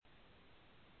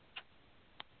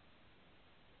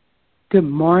Good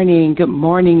morning. Good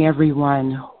morning,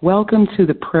 everyone. Welcome to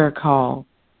the prayer call.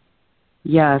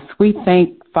 Yes, we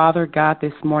thank Father God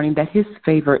this morning that his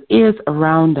favor is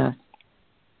around us.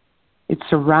 It's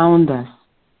around us.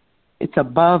 It's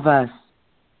above us.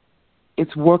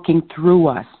 It's working through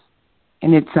us.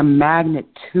 And it's a magnet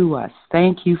to us.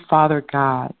 Thank you, Father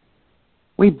God.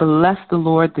 We bless the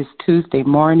Lord this Tuesday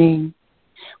morning.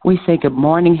 We say good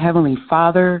morning, Heavenly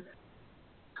Father.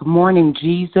 Good morning,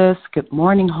 Jesus. Good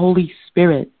morning, Holy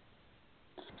Spirit.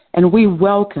 And we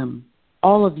welcome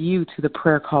all of you to the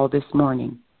prayer call this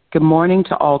morning. Good morning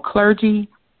to all clergy,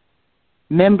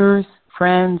 members,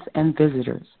 friends, and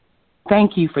visitors.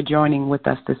 Thank you for joining with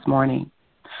us this morning.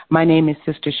 My name is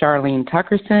Sister Charlene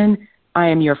Tuckerson. I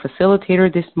am your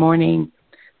facilitator this morning.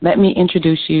 Let me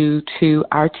introduce you to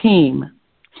our team.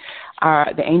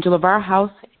 The angel of our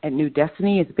house at New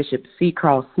Destiny is Bishop C.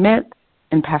 Carl Smith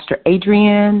and Pastor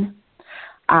Adrienne.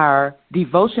 Our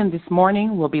devotion this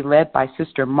morning will be led by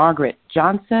Sister Margaret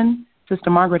Johnson. Sister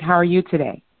Margaret, how are you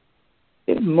today?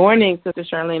 Good morning, Sister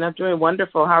Charlene. I'm doing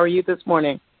wonderful. How are you this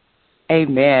morning?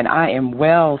 Amen. I am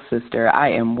well, sister.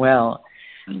 I am well.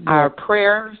 Mm-hmm. Our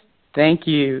prayers, thank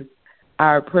you.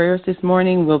 Our prayers this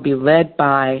morning will be led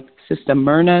by Sister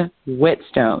Myrna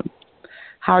Whetstone.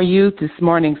 How are you this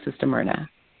morning, Sister Myrna?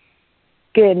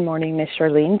 Good morning, Miss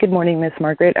Charlene. Good morning, Miss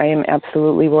Margaret. I am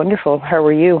absolutely wonderful. How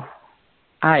are you?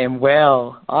 I am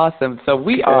well. Awesome. So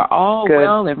we are all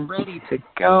well and ready to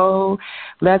go.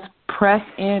 Let's press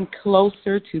in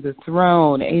closer to the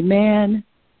throne. Amen.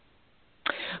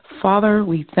 Father,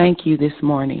 we thank you this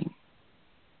morning.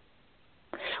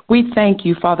 We thank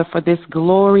you, Father, for this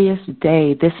glorious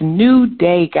day, this new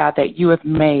day, God, that you have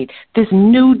made, this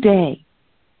new day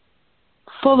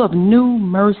full of new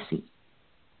mercy,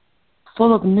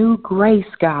 full of new grace,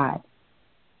 God,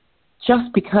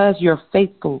 just because you're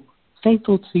faithful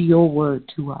to your word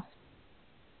to us.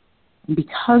 And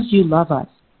because you love us,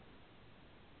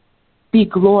 be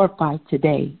glorified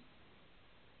today.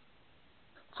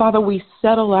 Father, we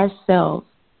settle ourselves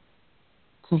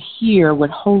to hear what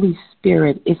Holy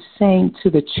Spirit is saying to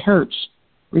the church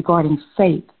regarding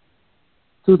faith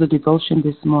through the devotion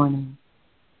this morning.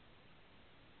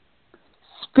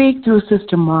 Speak through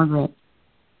Sister Margaret.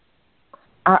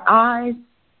 Our eyes,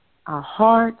 our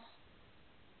hearts,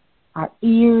 our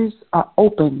ears are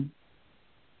open,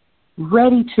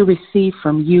 ready to receive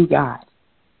from you, God.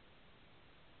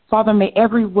 Father, may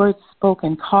every word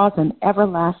spoken cause an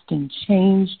everlasting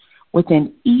change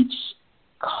within each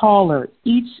caller,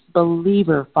 each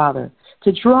believer, Father,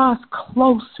 to draw us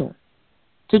closer,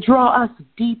 to draw us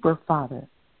deeper, Father.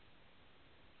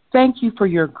 Thank you for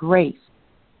your grace.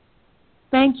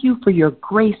 Thank you for your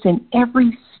grace in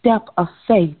every step of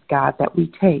faith, God, that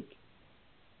we take.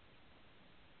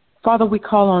 Father, we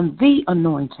call on the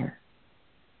anointer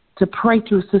to pray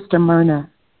through Sister Myrna.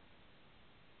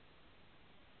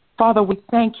 Father, we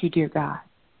thank you, dear God.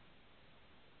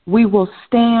 We will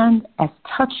stand as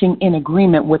touching in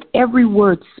agreement with every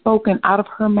word spoken out of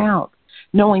her mouth,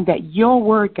 knowing that your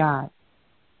word, God,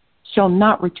 shall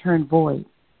not return void.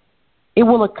 It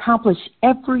will accomplish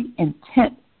every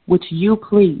intent which you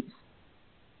please.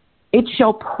 It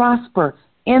shall prosper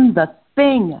in the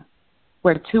thing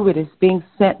whereto it is being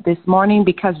sent this morning,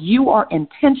 because you are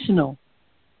intentional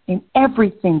in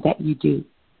everything that you do.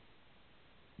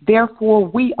 Therefore,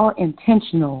 we are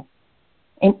intentional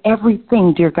in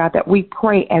everything, dear God, that we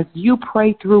pray as you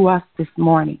pray through us this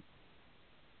morning.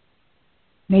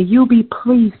 May you be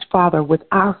pleased, Father, with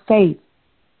our faith.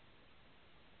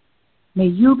 May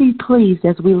you be pleased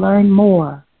as we learn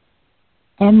more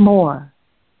and more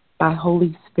by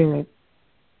Holy Spirit.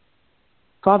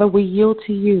 Father, we yield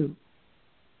to you.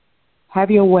 Have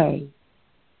your way.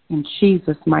 In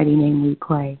Jesus' mighty name we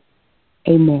pray.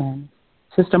 Amen.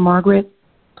 Sister Margaret,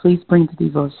 please bring the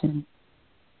devotion.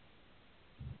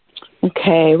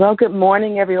 Okay. Well, good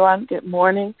morning, everyone. Good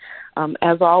morning.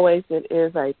 As always, it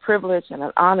is a privilege and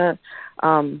an honor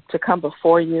to come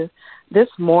before you. This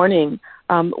morning,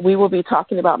 we will be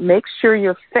talking about make sure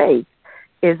your faith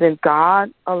is in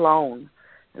God alone.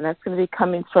 And that's going to be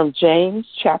coming from James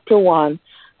chapter 1,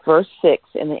 verse 6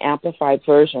 in the Amplified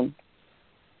Version.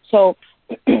 So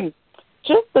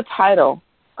just the title,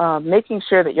 making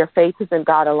sure that your faith is in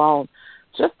God alone,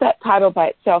 just that title by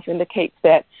itself indicates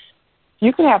that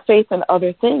you can have faith in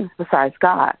other things besides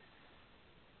God.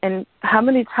 And how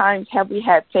many times have we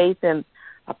had faith in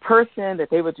a person that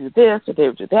they would do this or they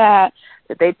would do that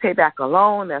they'd pay back a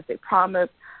loan as they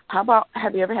promised? How about,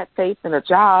 have you ever had faith in a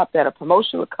job that a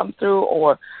promotion would come through,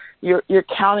 or you're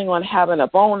counting on having a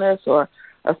bonus or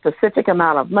a specific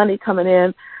amount of money coming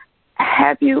in?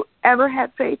 Have you ever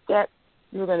had faith that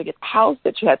You were going to get the house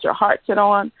that you had your heart set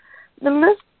on. The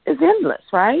list is endless,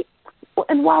 right?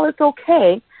 And while it's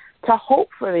okay to hope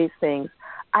for these things,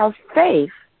 our faith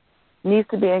needs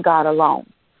to be in God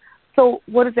alone. So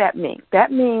what does that mean?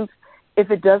 That means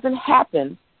if it doesn't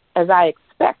happen as I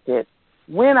expected,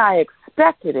 when I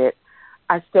expected it,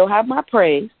 I still have my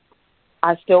praise.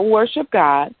 I still worship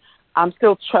God. I'm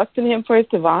still trusting him for his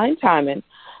divine timing,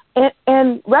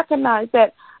 and recognize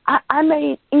that I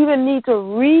may even need to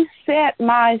reset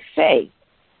my faith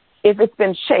if it's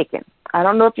been shaken. I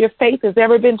don't know if your faith has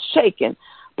ever been shaken,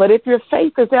 but if your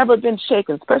faith has ever been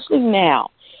shaken, especially now,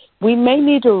 we may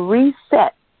need to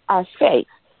reset our faith.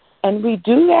 And we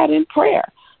do that in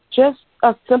prayer. Just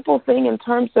a simple thing in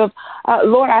terms of,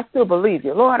 Lord, I still believe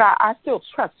you. Lord, I still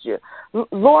trust you.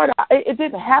 Lord, it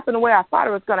didn't happen the way I thought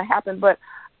it was going to happen, but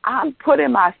I'm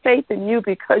putting my faith in you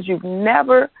because you've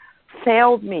never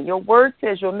failed me. Your word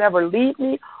says you'll never leave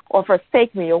me or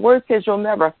forsake me. Your word says you'll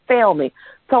never fail me.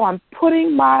 So I'm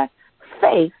putting my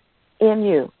faith in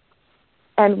you.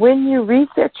 And when you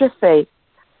reset your faith,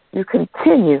 you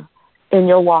continue in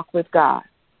your walk with God.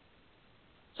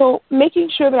 So making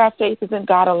sure that our faith is in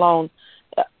God alone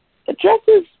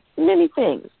addresses many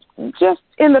things. Just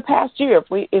in the past year,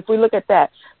 if we look at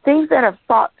that, things that have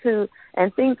sought to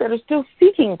and things that are still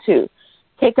seeking to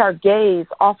take our gaze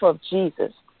off of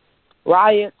Jesus.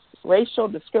 Riots, racial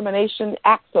discrimination,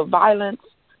 acts of violence,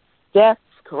 deaths,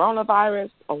 coronavirus,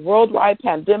 a worldwide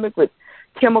pandemic with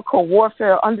chemical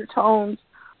warfare undertones,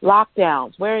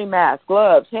 lockdowns, wearing masks,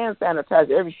 gloves, hand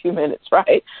sanitizer every few minutes,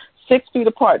 right? 6 feet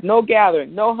apart, no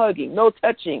gathering, no hugging, no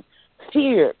touching,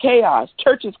 fear, chaos,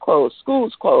 churches closed,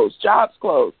 schools closed, jobs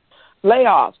closed,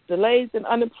 layoffs, delays in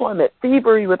unemployment,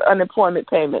 thievery with unemployment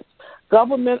payments,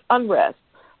 government unrest,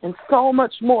 and so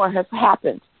much more has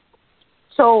happened.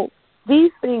 So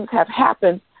these things have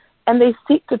happened, and they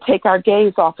seek to take our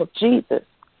gaze off of Jesus.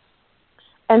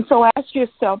 And so ask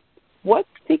yourself, what's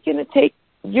seeking to take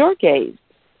your gaze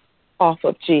off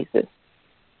of Jesus?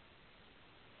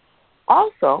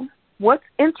 Also, what's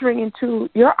entering into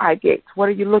your eye gates? What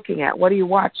are you looking at? What are you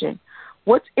watching?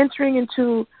 What's entering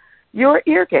into your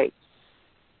ear gates?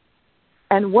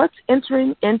 And what's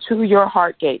entering into your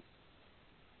heart gate?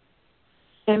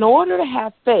 In order to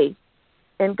have faith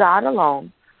in God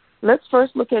alone, let's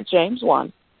first look at James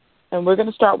 1. And we're going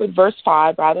to start with verse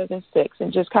 5 rather than 6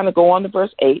 and just kind of go on to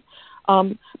verse 8.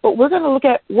 But we're going to look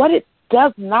at what it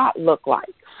does not look like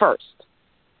first.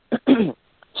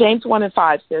 James 1 and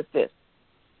 5 says this.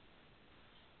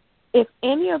 If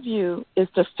any of you is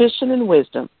deficient in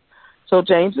wisdom, so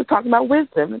James is talking about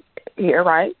wisdom here,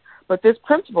 right? But this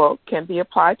principle can be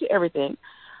applied to everything.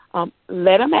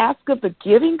 Let him ask of the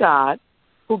giving God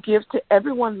who gives to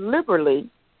everyone liberally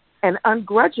and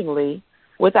ungrudgingly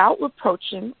without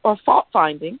reproaching or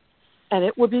fault-finding, and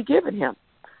it will be given him.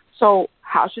 So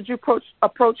how should you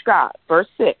approach God? Verse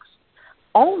 6,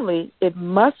 only it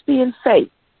must be in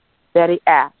faith that he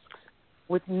asks,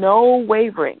 with no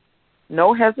wavering,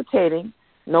 no hesitating,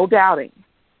 no doubting.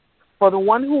 For the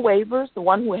one who wavers, the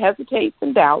one who hesitates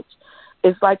and doubts,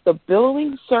 is like the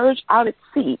billowing surge out at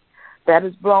sea that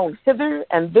is blown hither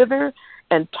and thither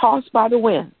and tossed by the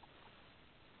wind.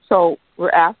 So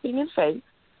we're asking in faith,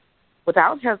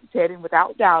 without hesitating,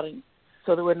 without doubting,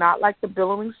 so that we're not like the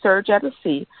billowing surge at the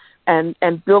sea. And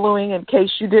billowing, in case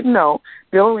you didn't know,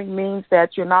 billowing means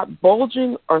that you're not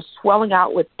bulging or swelling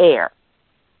out with air.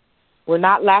 We're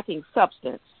not lacking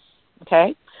substance,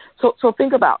 okay? So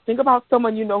think about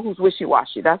someone you know who's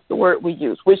wishy-washy. That's the word we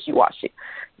use, wishy-washy.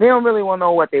 They don't really want to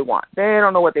know what they want. They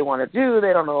don't know what they want to do.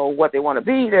 They don't know what they want to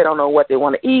be. They don't know what they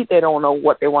want to eat. They don't know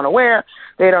what they want to wear.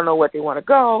 They don't know what they want to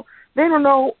go. They don't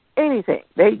know anything.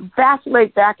 They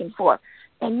vacillate back and forth.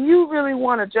 And you really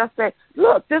want to just say,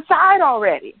 look, decide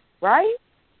already, right?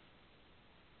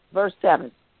 Verse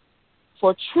 7,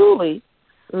 for truly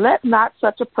let not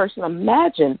such a person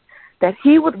imagine that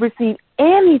he would receive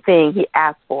anything he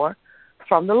asked for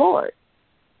from the Lord.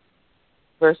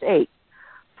 Verse 8,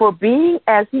 for being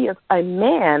as he is a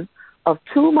man of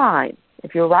two minds,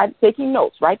 if you're taking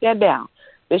notes, write that down.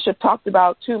 Bishop talked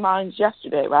about two minds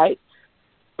yesterday, right?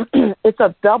 It's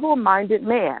a double-minded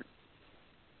man.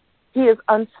 He is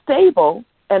unstable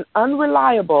and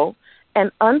unreliable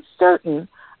and uncertain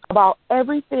about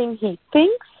everything he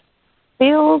thinks,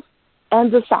 feels,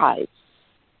 and decides.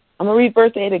 I'm going to read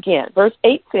verse 8 again. Verse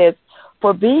 8 says,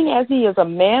 for being as he is a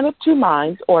man of two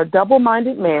minds, or a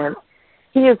double-minded man,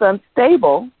 he is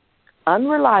unstable,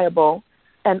 unreliable,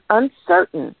 and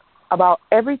uncertain about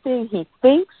everything he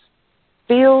thinks,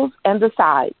 feels, and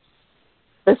decides.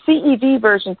 The CEV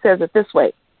version says it this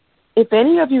way, if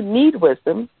any of you need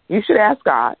wisdom, you should ask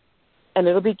God, and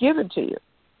it'll be given to you.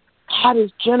 God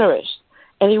is generous,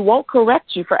 and he won't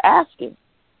correct you for asking.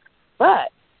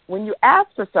 But when you ask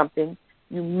for something,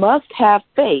 you must have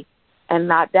faith and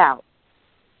not doubt.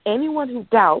 Anyone who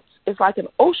doubts is like an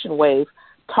ocean wave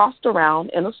tossed around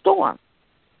in a storm.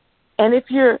 And if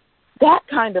you're that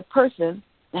kind of person,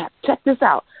 now check this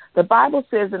out. The Bible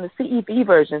says in the CEV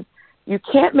version, you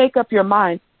can't make up your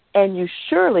mind, and you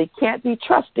surely can't be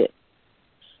trusted.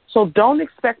 So don't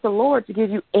expect the Lord to give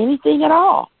you anything at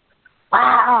all.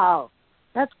 Wow,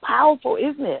 that's powerful,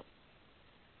 isn't it?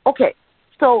 Okay,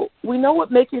 so we know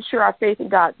what making sure our faith in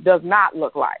God does not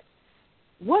look like.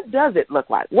 What does it look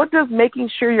like? What does making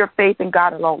sure your faith in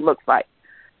God alone looks like?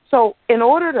 So in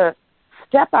order to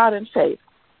step out in faith,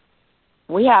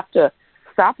 we have to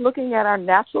stop looking at our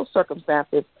natural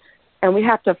circumstances, and we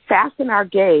have to fasten our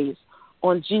gaze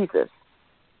on Jesus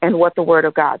and what the Word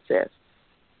of God says.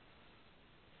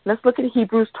 Let's look at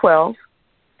Hebrews 12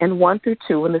 and 1 through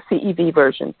 2 in the CEV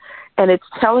version. And it's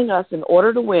telling us in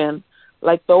order to win,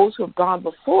 like those who have gone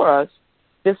before us,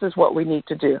 this is what we need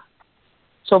to do.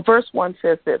 So verse 1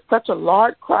 says this, such a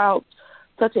large crowd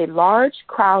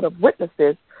of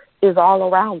witnesses is all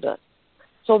around us.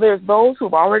 So there's those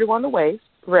who've already won the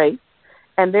race,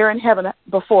 and they're in heaven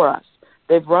before us.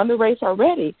 They've run the race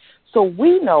already, so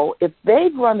we know if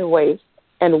they've run the race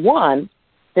and won,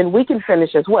 then we can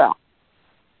finish as well.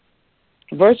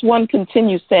 Verse 1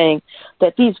 continues saying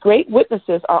that these great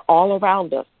witnesses are all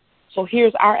around us. So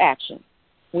here's our action.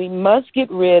 We must get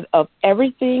rid of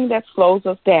everything that slows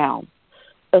us down,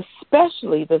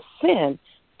 especially the sin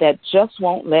that just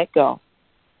won't let go.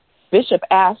 Bishop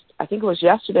asked, I think it was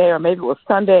yesterday or maybe it was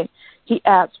Sunday, he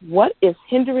asked, what is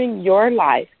hindering your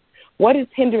life? What is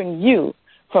hindering you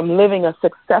from living a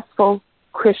successful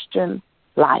Christian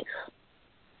life?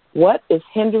 What is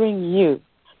hindering you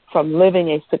from living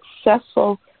a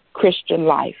successful Christian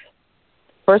life?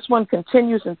 Verse 1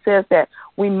 continues and says that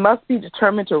we must be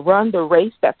determined to run the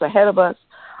race that's ahead of us.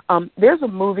 There's a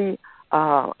movie,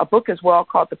 a book as well,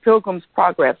 called The Pilgrim's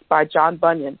Progress by John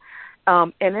Bunyan.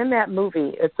 And in that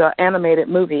movie, it's an animated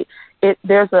movie,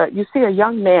 you see a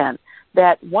young man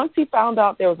that once he found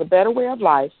out there was a better way of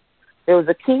life, there was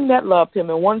a king that loved him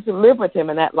and wanted to live with him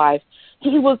in that life,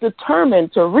 he was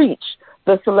determined to reach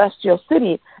the celestial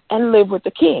city and live with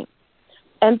the king.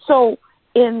 And so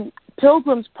in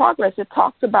Pilgrim's Progress, it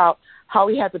talks about how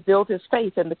he had to build his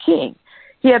faith in the king.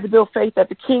 He had to build faith that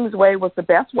the king's way was the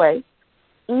best way,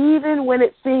 even when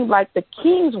it seemed like the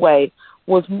king's way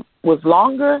was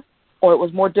longer or it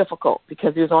was more difficult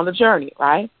because he was on the journey,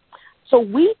 right? So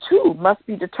we, too, must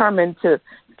be determined to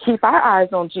keep our eyes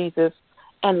on Jesus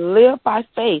and live by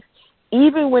faith,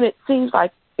 even when it seems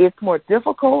like it's more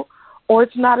difficult or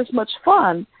it's not as much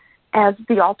fun as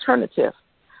the alternative.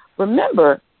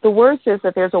 Remember, the word says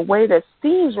that there's a way that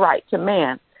seems right to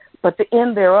man, but the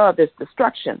end thereof is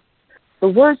destruction. The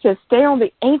word says stay on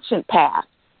the ancient path.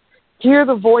 Hear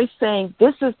the voice saying,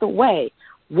 this is the way,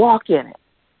 walk in it.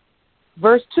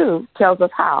 Verse 2 tells us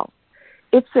how.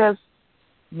 It says,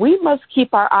 we must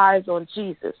keep our eyes on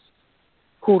Jesus,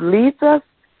 who leads us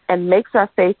and makes our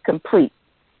faith complete.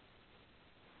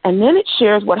 And then it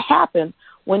shares what happened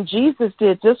when Jesus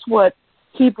did just what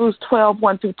Hebrews 12,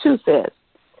 1 through 2 says.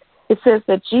 It says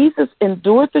that Jesus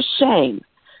endured the shame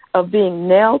of being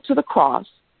nailed to the cross.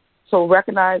 So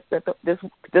recognize that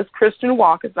this Christian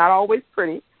walk is not always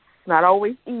pretty. It's not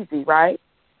always easy, right?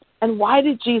 And why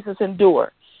did Jesus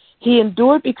endure? He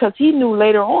endured because he knew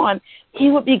later on he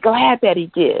would be glad that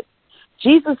he did.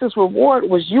 Jesus' reward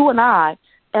was you and I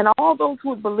and all those who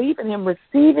would believe in him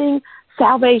receiving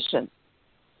salvation.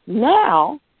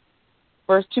 Now,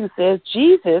 verse 2 says,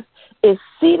 Jesus is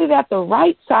seated at the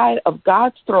right side of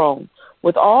God's throne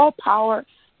with all power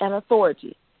and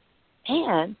authority.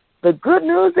 And the good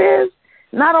news is,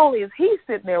 not only is he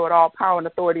sitting there with all power and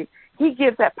authority, he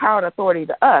gives that power and authority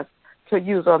to us to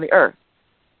use on the earth.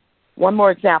 One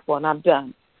more example, and I'm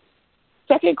done.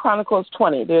 2 Chronicles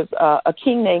 20, there's a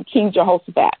king named King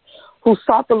Jehoshaphat who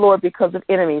sought the Lord because of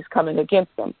enemies coming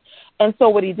against him. And so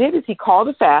what he did is he called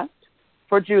a fast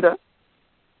for Judah,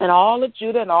 and all of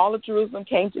Judah and all of Jerusalem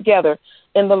came together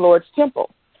in the Lord's temple.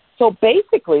 So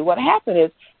basically what happened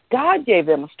is God gave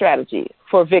them a strategy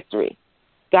for victory.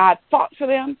 God fought for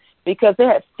them because they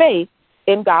had faith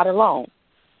in God alone.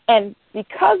 And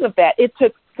because of that, it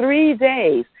took 3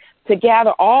 days to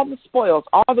gather all the spoils,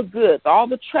 all the goods, all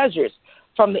the treasures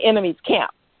from the enemy's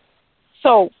camp.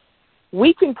 So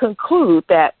we can conclude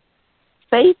that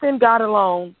faith in God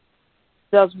alone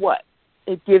does what?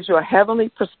 It gives you a heavenly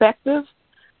perspective.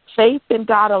 Faith in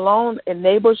God alone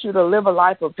enables you to live a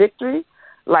life of victory,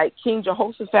 like King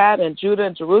Jehoshaphat and Judah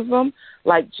and Jerusalem,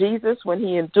 like Jesus when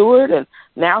he endured, and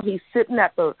now he's sitting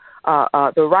at the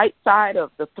the right side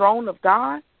of the throne of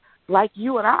God, like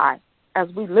you and I, as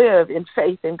we live in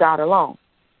faith in God alone.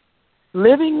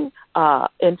 Living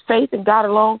in faith in God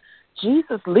alone,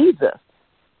 Jesus leads us,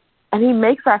 and he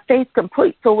makes our faith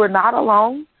complete. So we're not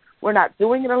alone. We're not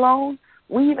doing it alone.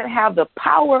 We even have the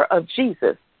power of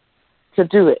Jesus to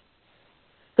do it.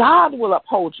 God will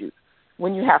uphold you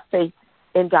when you have faith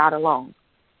in God alone.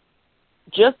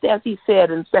 Just as he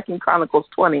said in 2 Chronicles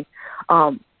 20,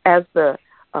 as the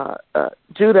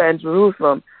Judah and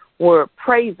Jerusalem were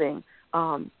praising,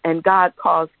 and God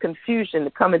caused confusion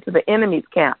to come into the enemy's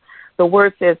camp, the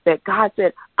word says that God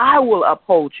said, I will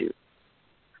uphold you.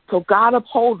 So God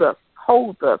holds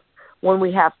us when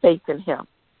we have faith in him.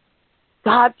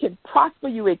 God can prosper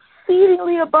you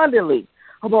exceedingly abundantly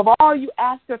above all you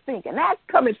ask or think. And that's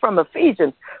coming from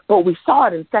Ephesians, but we saw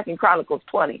it in 2 Chronicles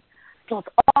 20. So it's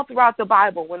all throughout the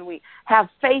Bible. When we have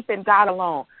faith in God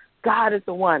alone, God is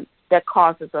the one that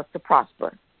causes us to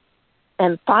prosper.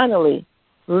 And finally,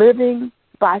 living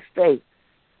by faith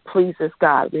pleases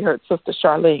God. We heard Sister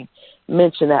Charlene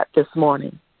mention that this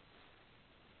morning.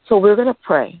 So we're going to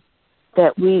pray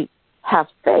that we have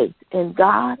faith in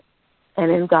God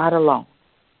and in God alone.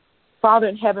 Father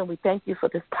in heaven, we thank you for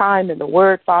this time in the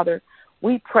Word, Father.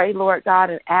 We pray, Lord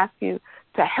God, and ask you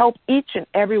to help each and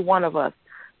every one of us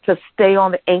to stay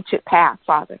on the ancient path,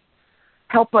 Father.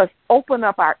 Help us open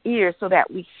up our ears so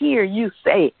that we hear you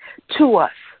say to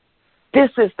us, this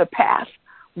is the path,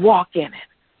 walk in it.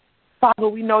 Father,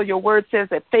 we know your word says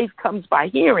that faith comes by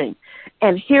hearing,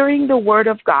 and hearing the word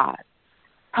of God.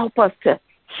 Help us to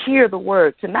hear the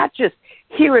word, to not just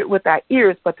hear it with our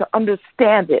ears, but to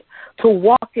understand it, to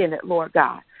walk in it, Lord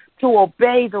God, to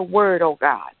obey the word, oh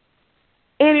God.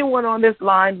 Anyone on this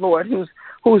line, Lord,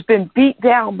 who's been beat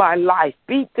down by life,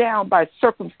 beat down by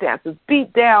circumstances,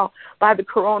 beat down by the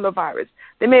coronavirus.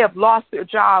 They may have lost their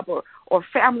job or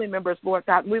family members, Lord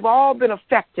God. We've all been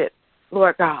affected,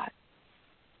 Lord God.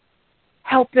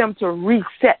 Help them to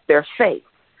reset their faith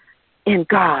in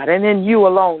God and in you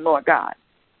alone, Lord God,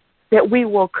 that we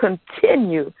will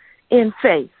continue in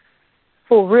faith.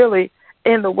 For really,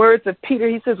 in the words of Peter,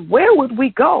 he says, where would we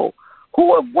go?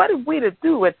 What have we to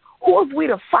do, and who have we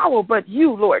to follow but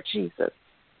you, Lord Jesus?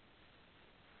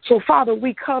 So, Father,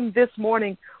 we come this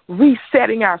morning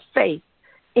resetting our faith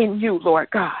in you, Lord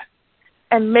God,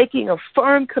 and making a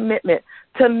firm commitment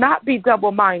to not be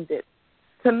double-minded,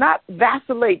 to not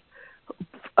vacillate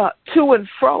to and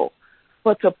fro,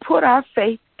 but to put our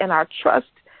faith and our trust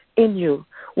in you.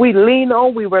 We lean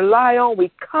on, we rely on,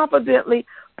 we confidently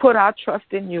put our trust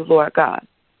in you, Lord God.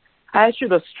 I ask you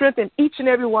to strengthen each and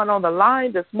every one on the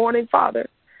line this morning, Father.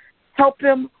 Help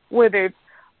them where they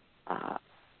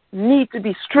need to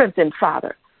be strengthened,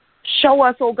 Father. Show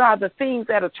us, oh God, the things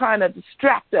that are trying to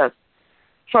distract us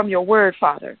from your word,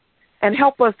 Father. And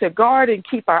help us to guard and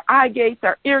keep our eye gates,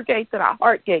 our ear gates, and our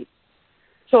heart gates,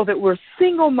 so that we're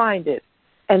single-minded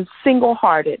and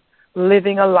single-hearted,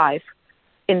 living a life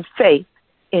in faith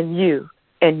in you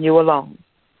and you alone.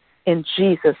 In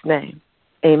Jesus' name,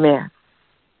 amen.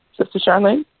 Sister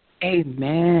Charlene?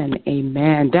 Amen.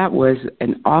 Amen. That was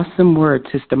an awesome word,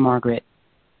 Sister Margaret.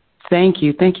 Thank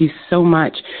you. Thank you so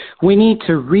much. We need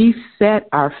to reset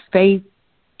our faith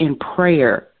in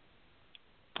prayer.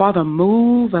 Father,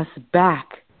 move us back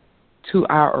to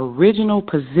our original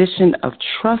position of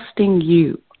trusting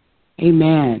you.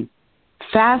 Amen.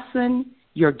 Fasten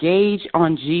your gauge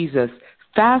on Jesus.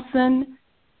 Fasten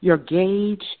your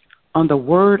gauge on the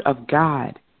word of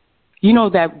God. You know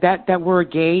that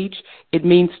word gauge, it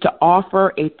means to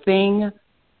offer a thing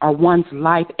or one's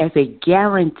life as a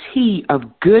guarantee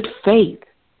of good faith.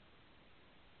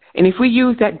 And if we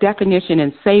use that definition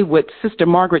and say what Sister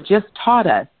Margaret just taught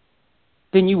us,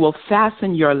 then you will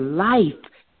fasten your life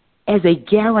as a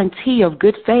guarantee of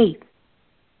good faith.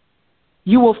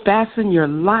 You will fasten your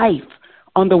life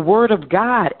on the Word of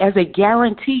God as a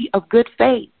guarantee of good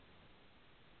faith.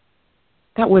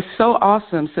 That was so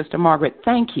awesome, Sister Margaret.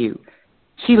 Thank you.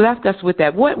 She left us with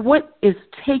that. What is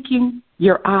taking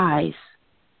your eyes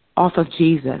off of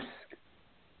Jesus?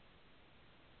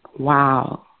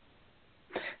 Wow.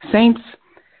 Saints,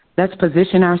 let's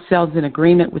position ourselves in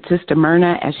agreement with Sister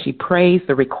Myrna as she prays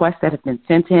the requests that have been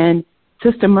sent in.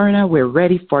 Sister Myrna, we're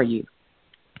ready for you.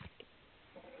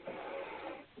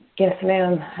 Yes,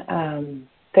 ma'am.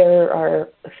 There are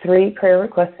 3 prayer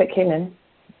requests that came in.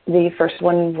 The first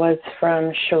one was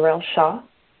from Sherelle Shaw.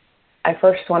 I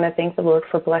first want to thank the Lord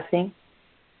for blessing.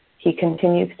 He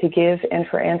continues to give and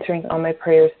for answering all my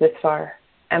prayers this far.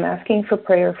 I'm asking for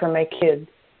prayer for my kids,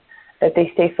 that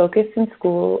they stay focused in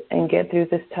school and get through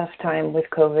this tough time with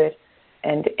COVID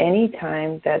and any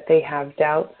time that they have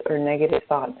doubts or negative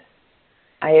thoughts.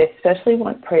 I especially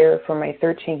want prayer for my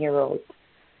 13-year-old.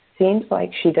 Seems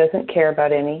like she doesn't care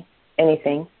about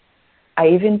anything. I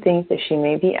even think that she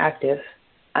may be active.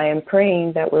 I am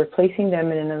praying that we're placing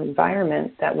them in an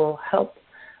environment that will help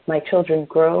my children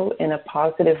grow in a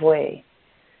positive way.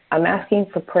 I'm asking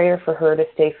for prayer for her to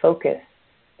stay focused,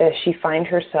 that she find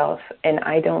herself and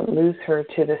I don't lose her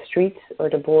to the streets or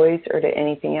to boys or to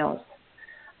anything else.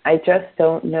 I just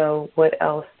don't know what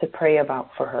else to pray about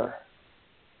for her.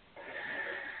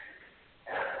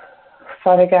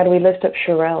 Father God, we lift up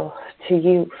Sherelle to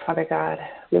you, Father God.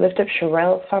 We lift up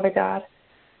Sherelle, Father God,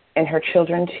 and her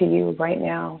children to you right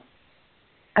now.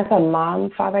 As a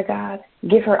mom, Father God,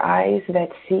 give her eyes that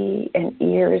see and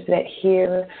ears that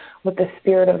hear what the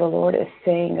Spirit of the Lord is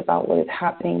saying about what is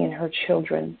happening in her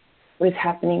children, what is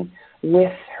happening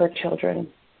with her children,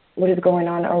 what is going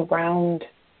on around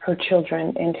her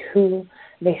children, and who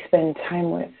they spend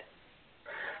time with.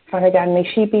 Father God, may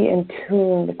she be in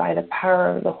tune by the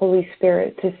power of the Holy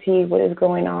Spirit to see what is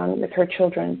going on with her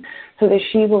children so that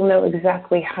she will know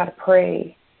exactly how to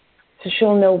pray, so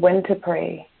she'll know when to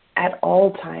pray at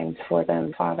all times for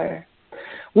them, Father.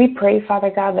 We pray,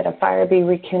 Father God, that a fire be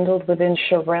rekindled within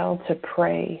Sherelle to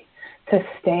pray, to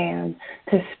stand,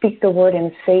 to speak the word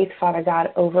in faith, Father God,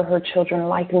 over her children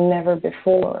like never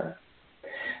before.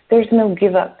 There's no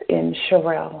give up in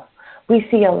Sherelle. We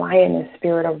see a lioness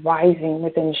spirit arising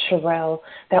within Sherelle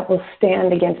that will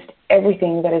stand against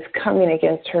everything that is coming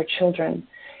against her children.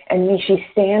 And may she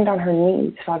stand on her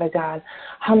knees, Father God,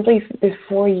 humbly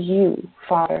before you,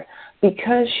 Father,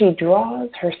 because she draws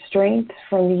her strength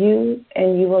from you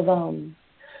and you alone.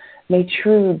 May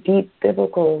true, deep,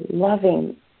 biblical,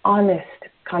 loving, honest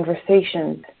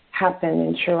conversations happen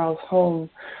in Sherelle's home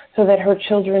so that her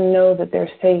children know that they're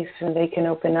safe and they can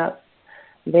open up,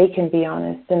 they can be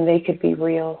honest, and they could be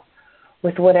real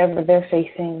with whatever they're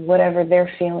facing, whatever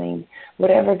they're feeling,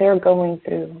 whatever they're going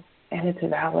through. And it's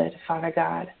valid, Father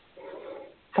God.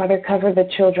 Father, cover the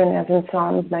children as in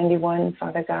Psalms 91,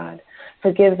 Father God.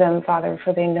 Forgive them, Father,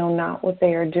 for they know not what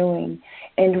they are doing.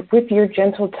 And with your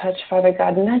gentle touch, Father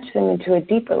God, nudge them into a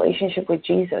deep relationship with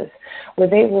Jesus, where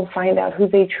they will find out who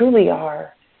they truly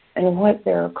are and what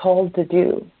they're called to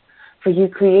do. For you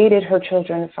created her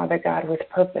children, Father God, with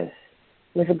purpose,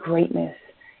 with a greatness,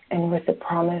 and with a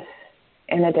promise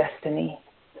and a destiny.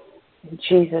 In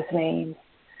Jesus' name.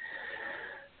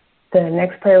 The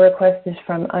next prayer request is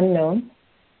from Unknown.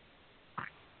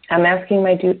 I'm asking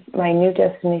my New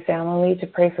Destiny family to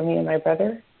pray for me and my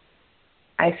brother.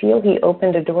 I feel he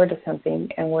opened a door to something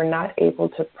and we're not able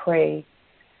to pray,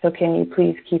 so can you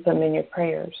please keep him in your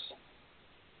prayers?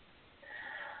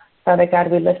 Father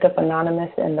God, we lift up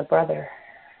Anonymous and the brother.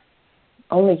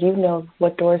 Only you know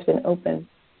what door's been opened,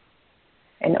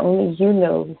 and only you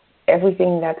know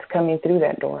everything that's coming through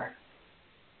that door.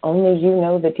 Only you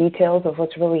know the details of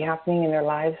what's really happening in their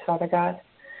lives, Father God.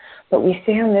 But we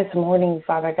stand this morning,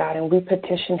 Father God, and we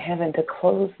petition heaven to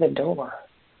close the door.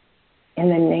 In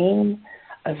the name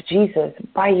of Jesus,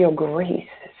 by your grace,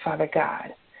 Father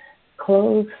God,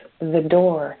 close the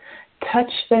door.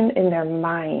 Touch them in their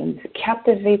minds.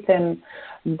 Captivate them,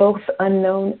 both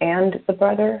Unknown and the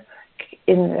brother,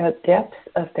 in the depths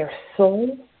of their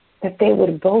soul, that they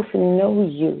would both know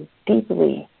you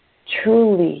deeply,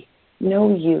 truly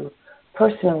know you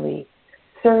personally,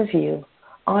 serve you,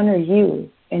 honor you,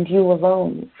 and you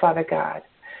alone, Father God.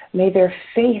 May their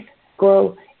faith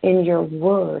grow in your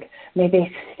word. May they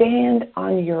stand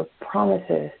on your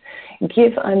promises.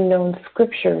 Give Unknown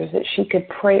scriptures that she could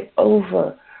pray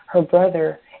over her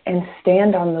brother and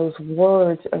stand on those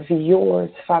words of yours,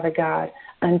 Father God,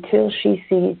 until she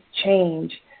sees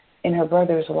change in her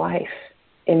brother's life,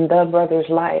 in the brother's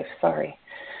life,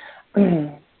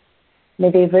 May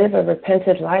they live a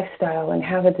repentant lifestyle and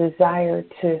have a desire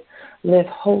to live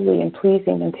holy and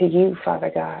pleasing unto you,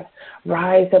 Father God.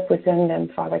 Rise up within them,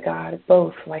 Father God,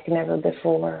 both like never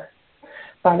before.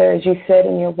 Father, as you said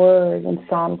in your word in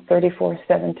Psalm 34,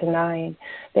 7-9,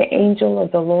 the angel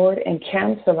of the Lord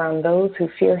encamps around those who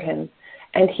fear him,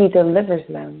 and he delivers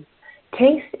them.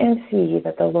 Taste and see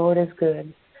that the Lord is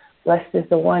good. Blessed is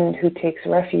the one who takes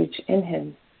refuge in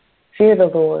him. Fear the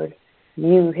Lord,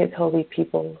 you, his holy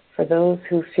people, for those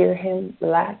who fear him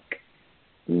lack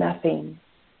nothing.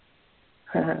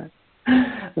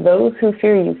 Those who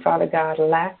fear you, Father God,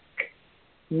 lack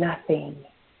nothing.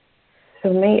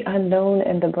 So may Unknown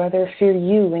and the brother fear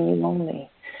you and you only.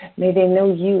 May they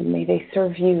know you, may they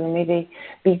serve you, and may they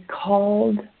be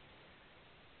called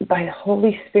by the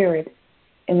Holy Spirit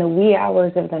in the wee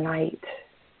hours of the night.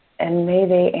 And may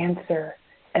they answer,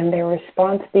 and their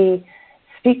response be,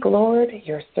 "Speak, Lord,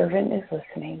 your servant is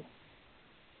listening."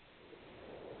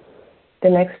 The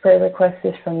next prayer request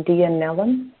is from Dia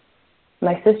Nellam.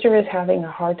 My sister is having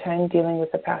a hard time dealing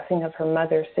with the passing of her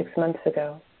mother 6 months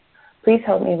ago. Please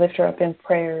help me lift her up in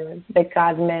prayer that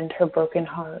God mend her broken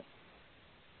heart.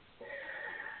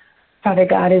 Father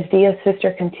God, as Dia's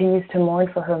sister continues to mourn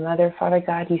for her mother, Father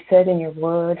God, you said in your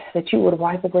word that you would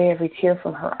wipe away every tear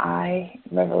from her eye,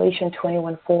 Revelation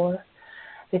 21:4,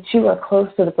 that you are close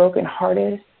to the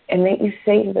brokenhearted, and that you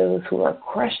save those who are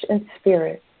crushed in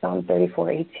spirit, Psalm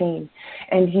 34:18.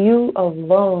 And you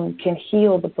alone can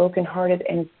heal the brokenhearted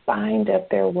and bind up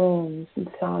their wounds, in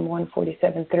Psalm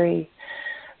 147:3.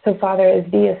 So, Father, as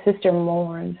Dia's sister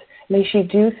mourns, may she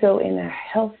do so in a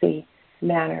healthy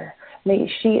manner. May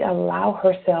she allow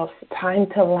herself time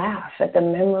to laugh at the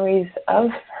memories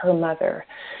of her mother.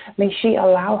 May she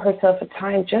allow herself a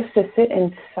time just to sit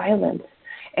in silence.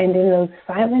 And in those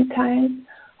silent times,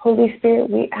 Holy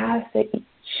Spirit, we ask that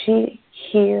she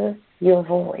hear your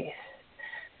voice.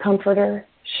 Comforter,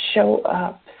 show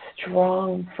up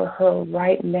strong for her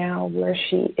right now where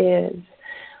she is.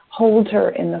 Hold her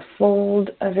in the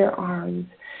fold of your arms.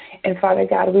 And Father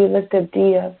God, we lift up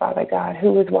Dia, Father God,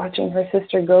 who is watching her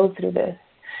sister go through this.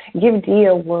 Give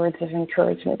Dia words of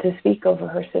encouragement to speak over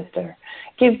her sister.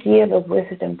 Give Dia the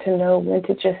wisdom to know when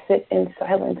to just sit in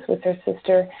silence with her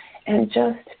sister and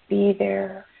just be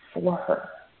there for her.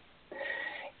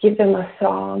 Give them a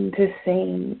song to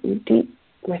sing deep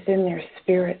within their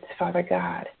spirits, Father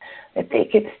God, that they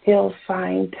could still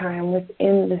find time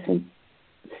within this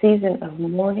season of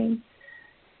mourning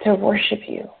to worship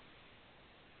you,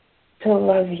 to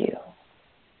love you.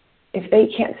 If they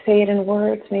can't say it in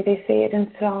words, may they say it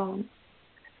in song.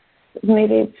 May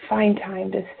they find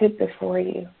time to sit before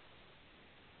you,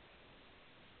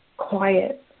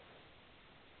 quiet,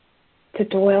 to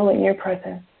dwell in your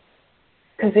presence.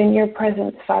 Because in your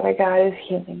presence, Father God, is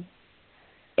healing.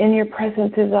 In your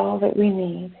presence is all that we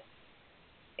need.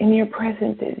 In your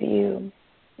presence is you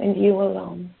and you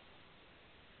alone.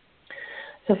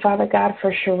 So, Father God,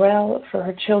 for Sherelle, for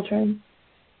her children,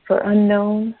 for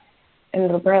Unknown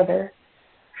and the brother,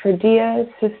 for Dia's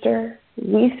sister,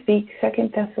 we speak 2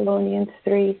 Thessalonians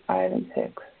 3:5 and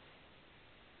 6.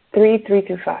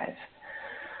 3:3-5.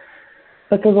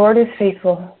 But the Lord is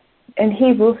faithful, and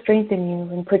he will strengthen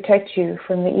you and protect you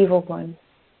from the evil one.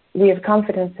 We have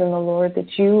confidence in the Lord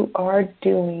that you are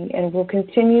doing and will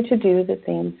continue to do the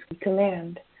things we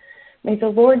command. May the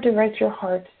Lord direct your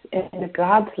hearts into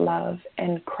God's love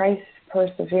and Christ's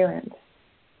perseverance.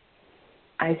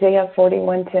 Isaiah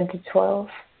 41:10-12.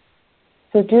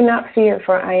 So do not fear,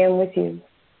 for I am with you.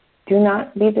 Do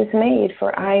not be dismayed,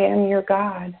 for I am your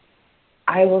God.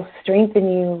 I will strengthen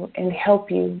you and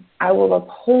help you. I will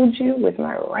uphold you with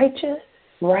my righteous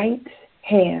right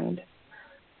hand.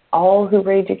 All who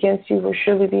rage against you will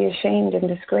surely be ashamed and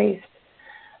disgraced.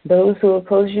 Those who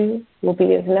oppose you will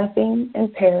be as nothing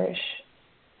and perish.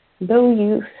 Though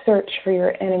you search for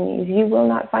your enemies, you will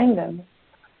not find them.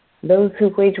 Those who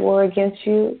wage war against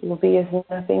you will be as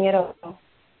nothing at all.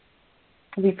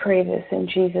 We pray this in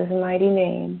Jesus' mighty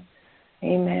name.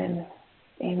 Amen.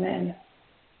 Amen.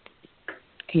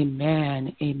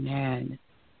 Amen. Amen.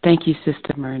 Thank you,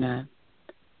 Sister Myrna.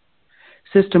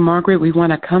 Sister Margaret, we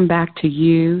want to come back to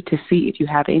you to see if you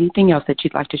have anything else that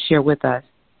you'd like to share with us.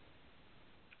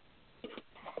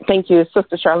 Thank you,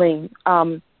 Sister Charlene.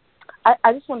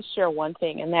 I just want to share one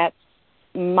thing, and that's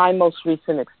my most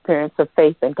recent experience of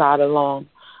faith in God alone.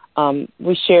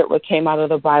 We shared what came out of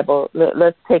the Bible.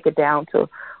 Let's take it down to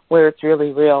where it's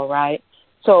really real, right?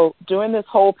 So during this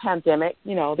whole pandemic,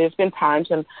 there's been times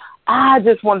when I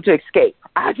just wanted to escape.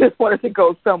 I just wanted to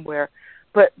go somewhere.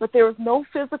 But there was no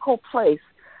physical place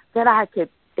that I could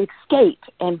escape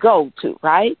and go to,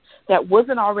 right? That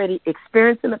wasn't already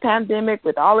experiencing the pandemic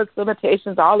with all its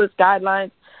limitations, all its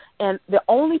guidelines. And the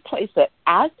only place that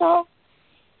I saw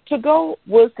to go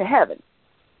was to heaven.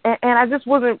 And I just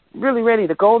wasn't really ready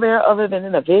to go there other than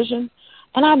in a vision.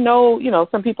 And I know,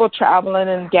 some people are traveling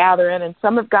and gathering, and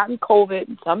some have gotten COVID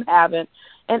and some haven't.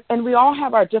 And we all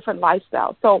have our different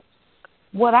lifestyles. So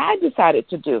what I decided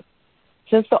to do,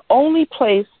 since the only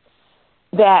place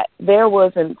that there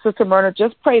was, and Sister Myrna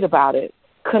just prayed about it,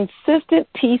 consistent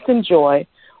peace and joy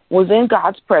was in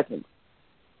God's presence,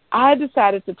 I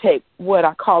decided to take what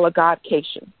I call a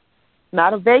Godcation.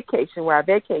 Not a vacation where I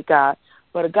vacate God,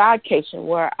 but a Godcation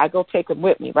where I go take him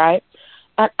with me, right?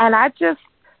 And I just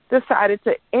decided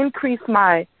to increase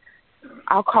my,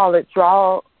 I'll call it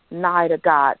draw nigh to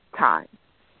God time.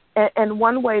 And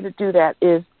one way to do that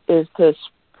is to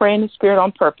pray in the Spirit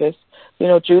on purpose.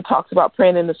 Jude talks about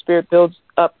praying in the Spirit builds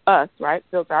up us, right?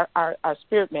 Builds our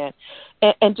spirit man.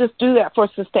 And just do that for a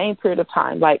sustained period of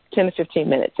time, like 10 to 15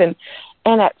 minutes. And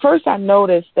at first I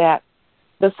noticed that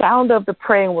the sound of the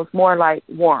praying was more like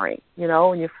warring. You know,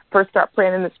 when you first start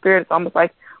praying in the Spirit, it's almost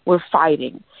like we're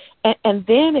fighting. And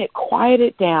then it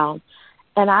quieted down,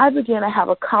 and I began to have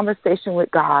a conversation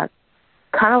with God,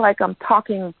 kind of like I'm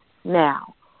talking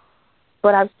now,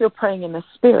 but I'm still praying in the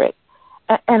Spirit.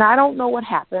 And I don't know what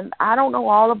happened. I don't know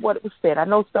all of what was said. I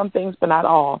know some things, but not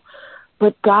all.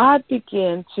 But God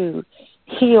began to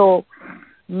heal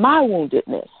my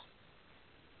woundedness,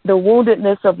 the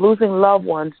woundedness of losing loved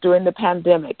ones during the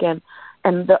pandemic and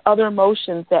the other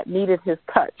emotions that needed his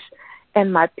touch.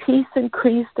 And my peace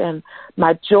increased and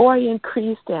my joy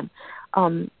increased. And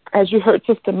as you heard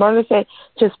Sister Myrna say,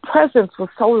 his presence was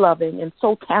so loving and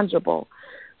so tangible.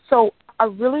 So I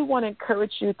really want to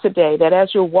encourage you today that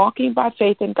as you're walking by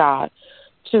faith in God,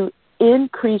 to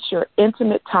increase your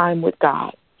intimate time with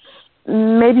God.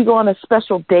 Maybe go on a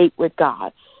special date with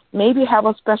God. Maybe have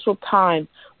a special time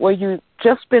where you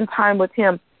just spend time with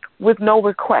him with no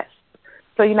request.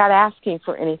 So you're not asking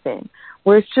for anything,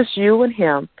 where it's just you and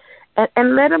him.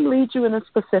 And let him lead you in the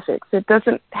specifics. It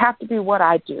doesn't have to be what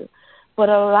I do, but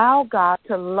allow God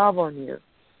to love on you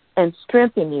and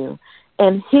strengthen you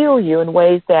and heal you in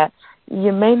ways that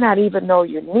you may not even know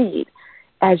you need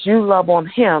as you love on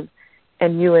him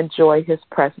and you enjoy his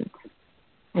presence.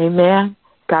 Amen.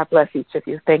 God bless each of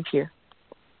you. Thank you.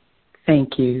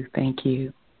 Thank you. Thank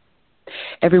you.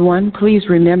 Everyone, please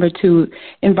remember to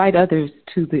invite others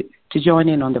to join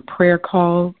in on the prayer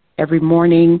call every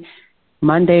morning,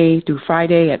 Monday through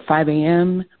Friday at 5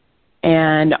 a.m.,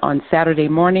 and on Saturday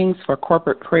mornings for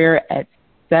corporate prayer at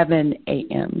 7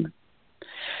 a.m.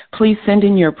 Please send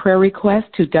in your prayer request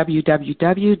to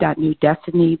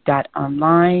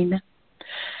www.newdestiny.online.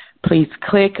 Please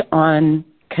click on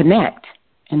Connect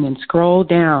and then scroll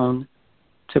down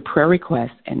to prayer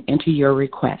requests and enter your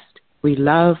request. We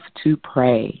love to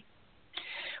pray.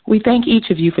 We thank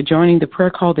each of you for joining the prayer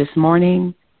call this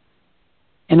morning.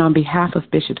 And on behalf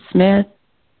of Bishop Smith,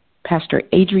 Pastor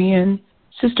Adrian,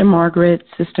 Sister Margaret,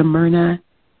 Sister Myrna,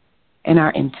 and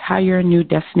our entire New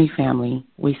Destiny family,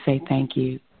 we say thank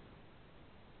you.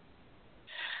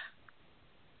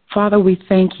 Father, we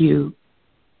thank you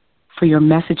for your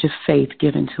message of faith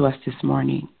given to us this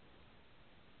morning.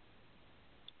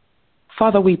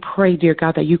 Father, we pray, dear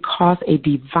God, that you cause a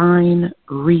divine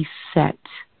reset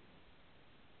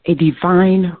in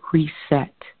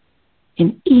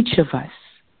each of us.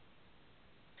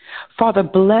 Father,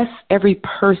 bless every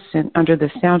person under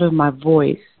the sound of my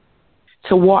voice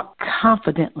to walk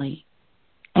confidently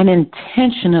and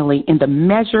intentionally in the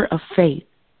measure of faith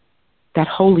that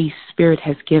Holy Spirit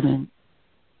has given.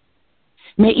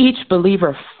 May each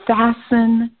believer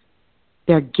fasten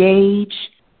their gaze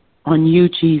on you,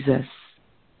 Jesus.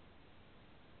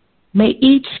 May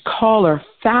each caller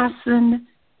fasten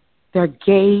their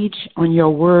gaze on your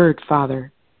word,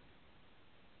 Father.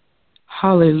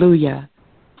 Hallelujah.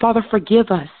 Father, forgive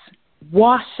us.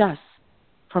 Wash us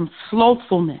from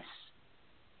slothfulness.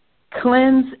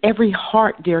 Cleanse every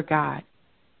heart, dear God,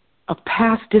 of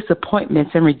past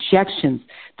disappointments and rejections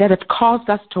that have caused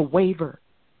us to waver.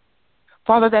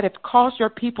 Father, that have caused your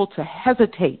people to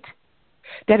hesitate,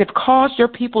 that have caused your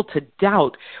people to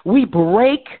doubt. We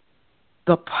break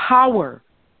the power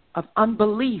of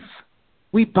unbelief.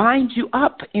 We bind you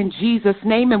up in Jesus'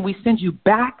 name and we send you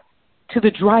back to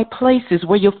the dry places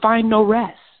where you'll find no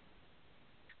rest.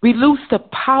 We loose the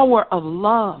power of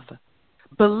love,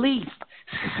 belief,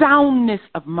 soundness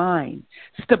of mind,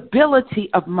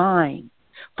 stability of mind.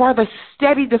 Father,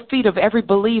 steady the feet of every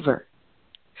believer.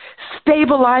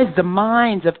 Stabilize the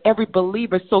minds of every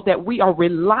believer so that we are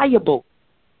reliable,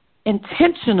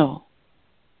 intentional,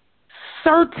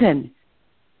 certain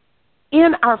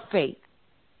in our faith,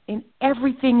 in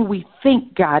everything we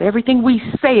think, God, everything we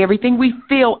say, everything we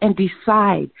feel and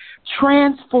decide.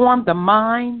 Transform the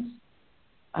minds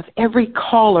of every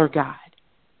caller, God.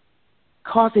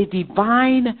 Cause a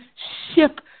divine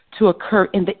shift to occur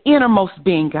in the innermost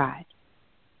being, God,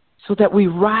 so that we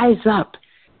rise up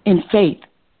in faith,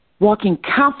 walking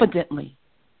confidently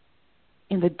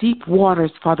in the deep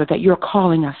waters, Father, that you're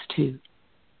calling us to.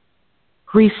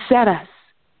 Reset us.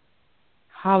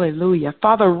 Hallelujah.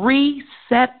 Father,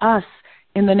 reset us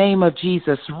in the name of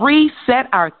Jesus. Reset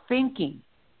our thinking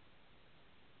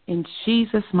in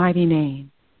Jesus' mighty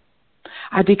name.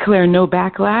 I declare no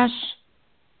backlash,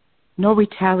 no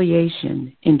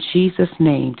retaliation in Jesus'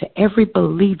 name to every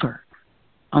believer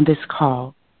on this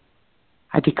call.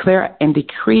 I declare and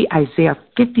decree Isaiah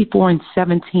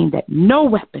 54:17 that no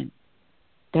weapon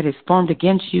that is formed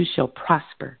against you shall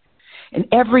prosper, and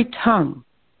every tongue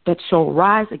that shall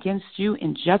rise against you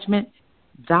in judgment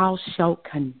thou shalt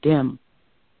condemn.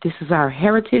 This is our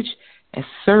heritage as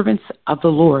servants of the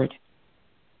Lord.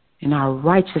 and our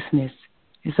righteousness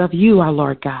is of you, our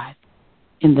Lord God.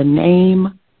 In the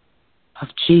name of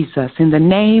Jesus, in the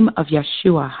name of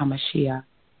Yeshua HaMashiach.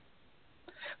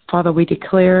 Father, we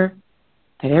declare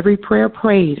that every prayer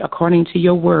prayed according to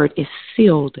your word is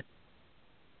sealed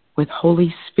with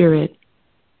Holy Spirit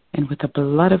and with the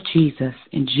blood of Jesus,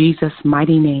 in Jesus'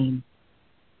 mighty name.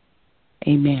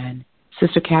 Amen.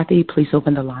 Sister Kathy, please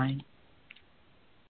open the line.